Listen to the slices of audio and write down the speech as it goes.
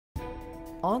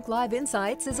Onc Live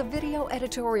Insights is a video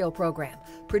editorial program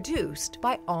produced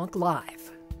by Onc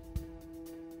Live.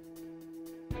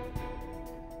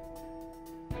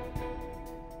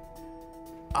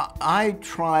 I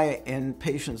try in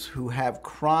patients who have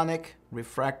chronic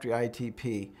refractory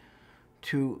ITP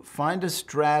to find a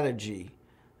strategy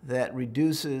that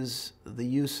reduces the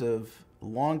use of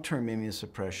long-term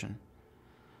immunosuppression,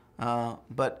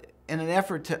 but in an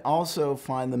effort to also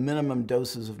find the minimum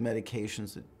doses of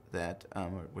medications that are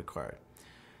required.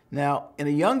 Now, in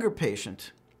a younger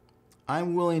patient,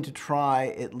 I'm willing to try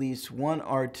at least one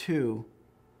or two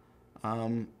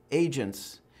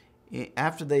agents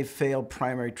after they've failed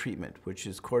primary treatment, which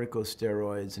is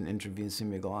corticosteroids and intravenous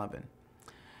immunoglobulin.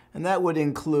 And that would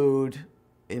include,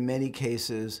 in many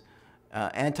cases,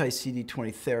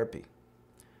 anti-CD20 therapy.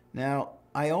 Now,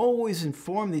 I always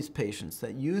inform these patients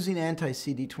that using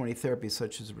anti-CD20 therapy,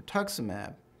 such as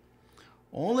rituximab,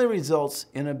 only results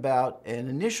in about an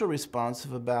initial response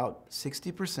of about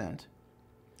 60%,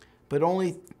 but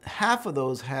only half of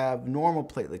those have normal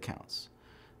platelet counts.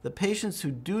 The patients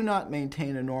who do not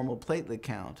maintain a normal platelet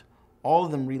count, all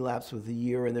of them relapse with a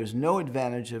year, and there's no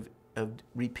advantage of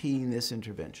repeating this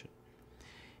intervention.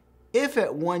 If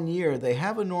at 1 year they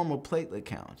have a normal platelet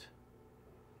count,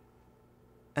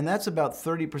 and that's about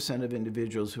 30% of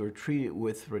individuals who are treated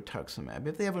with rituximab,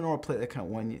 if they have a normal platelet count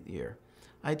 1 year,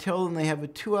 I tell them they have a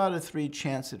 2 out of 3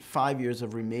 chance at 5 years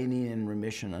of remaining in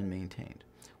remission unmaintained.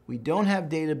 We don't have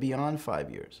data beyond 5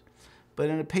 years, but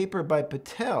in a paper by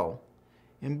Patel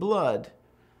in Blood,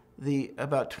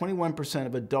 about 21%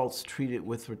 of adults treated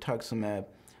with rituximab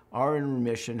are in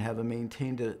remission, have a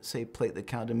maintained, say, platelet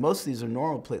count, and most of these are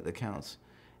normal platelet counts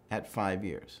at 5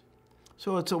 years.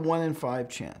 So it's a 1 in 5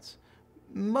 chance.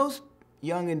 Most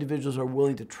young individuals are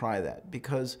willing to try that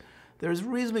because there's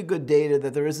reasonably good data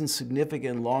that there isn't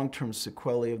significant long-term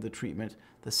sequelae of the treatment.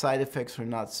 The side effects are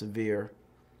not severe,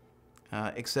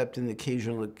 except in the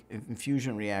occasional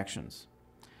infusion reactions.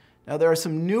 Now, there are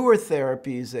some newer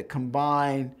therapies that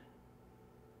combine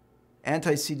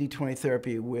anti-CD20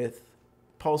 therapy with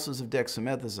pulses of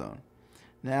dexamethasone.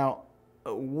 Now,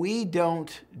 we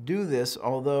don't do this,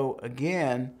 although,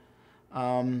 again,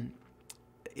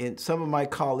 some of my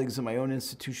colleagues in my own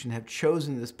institution have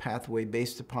chosen this pathway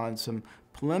based upon some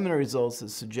preliminary results that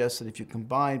suggest that if you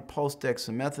combine pulse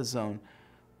dexamethasone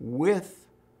with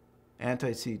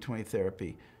anti-CD20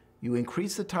 therapy, you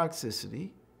increase the toxicity.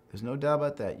 There's no doubt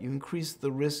about that. You increase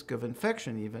the risk of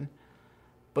infection even,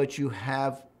 but you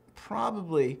have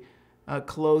probably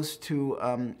close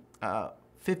to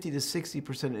 50 to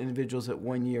 60% of individuals at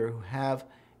 1 year who have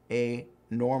a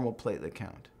normal platelet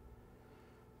count.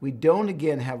 We don't,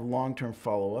 again, have long-term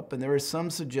follow-up, and there is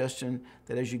some suggestion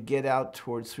that as you get out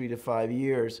towards 3 to 5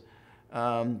 years,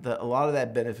 that a lot of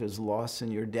that benefit is lost,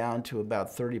 and you're down to about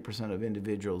 30% of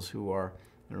individuals who are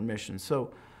in remission.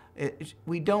 So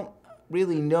we don't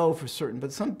really know for certain,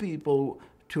 but some people,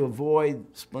 to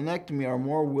avoid splenectomy, are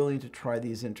more willing to try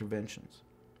these interventions.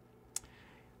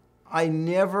 I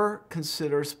never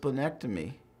consider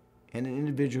splenectomy in an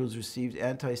individual who's received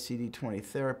anti-CD20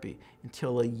 therapy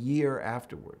until a year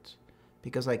afterwards,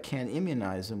 because I can't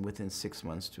immunize them within 6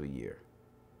 months to a year.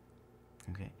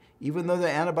 Okay? Even though the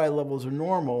antibody levels are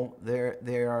normal,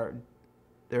 their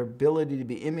ability to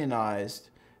be immunized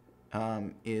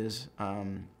is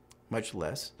much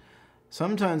less.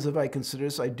 Sometimes, if I consider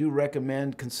this, I do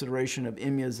recommend consideration of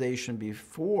immunization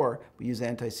before we use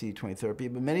anti-CD20 therapy,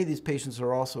 but many of these patients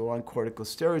are also on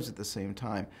corticosteroids at the same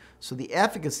time, so the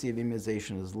efficacy of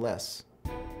immunization is less.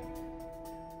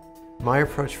 My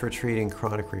approach for treating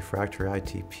chronic refractory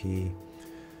ITP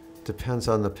depends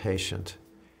on the patient.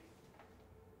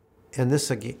 And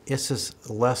this is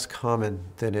less common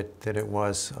than it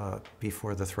was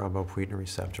before the thrombopoietin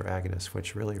receptor agonists,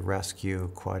 which really rescue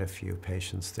quite a few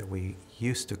patients that we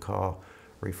used to call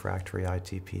refractory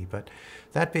ITP. But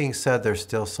that being said, there's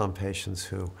still some patients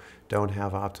who don't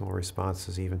have optimal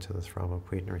responses even to the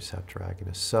thrombopoietin receptor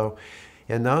agonists. So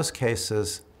in those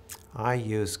cases, I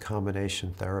use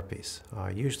combination therapies,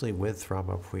 usually with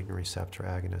thrombopoietin receptor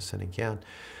agonists. And again,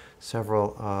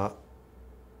 several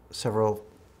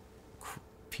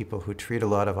people who treat a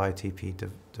lot of ITP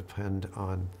depend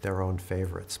on their own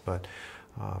favorites, but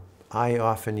I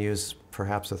often use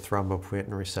perhaps a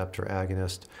thrombopoietin receptor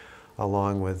agonist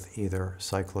along with either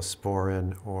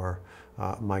cyclosporin or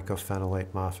mycophenolate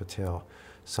mofetil,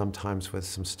 sometimes with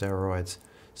some steroids,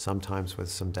 sometimes with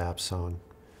some dapsone,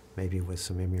 maybe with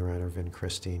some Imuran or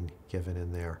vincristine given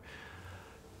in there.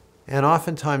 And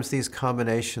oftentimes these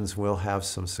combinations will have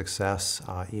some success,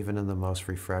 even in the most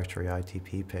refractory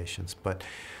ITP patients. But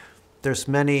there's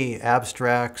many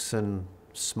abstracts and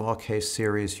small case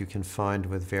series you can find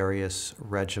with various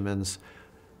regimens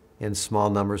in small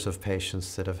numbers of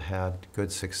patients that have had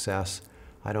good success.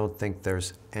 I don't think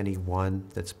there's any one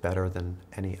that's better than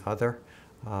any other.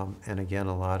 And again,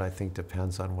 a lot, I think,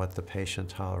 depends on what the patient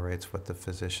tolerates, what the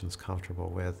physician's comfortable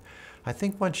with. I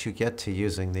think once you get to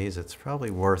using these, it's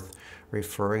probably worth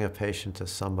referring a patient to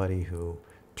somebody who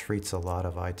treats a lot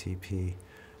of ITP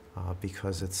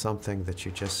because it's something that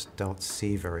you just don't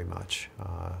see very much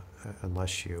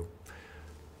unless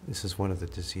this is one of the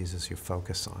diseases you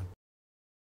focus on.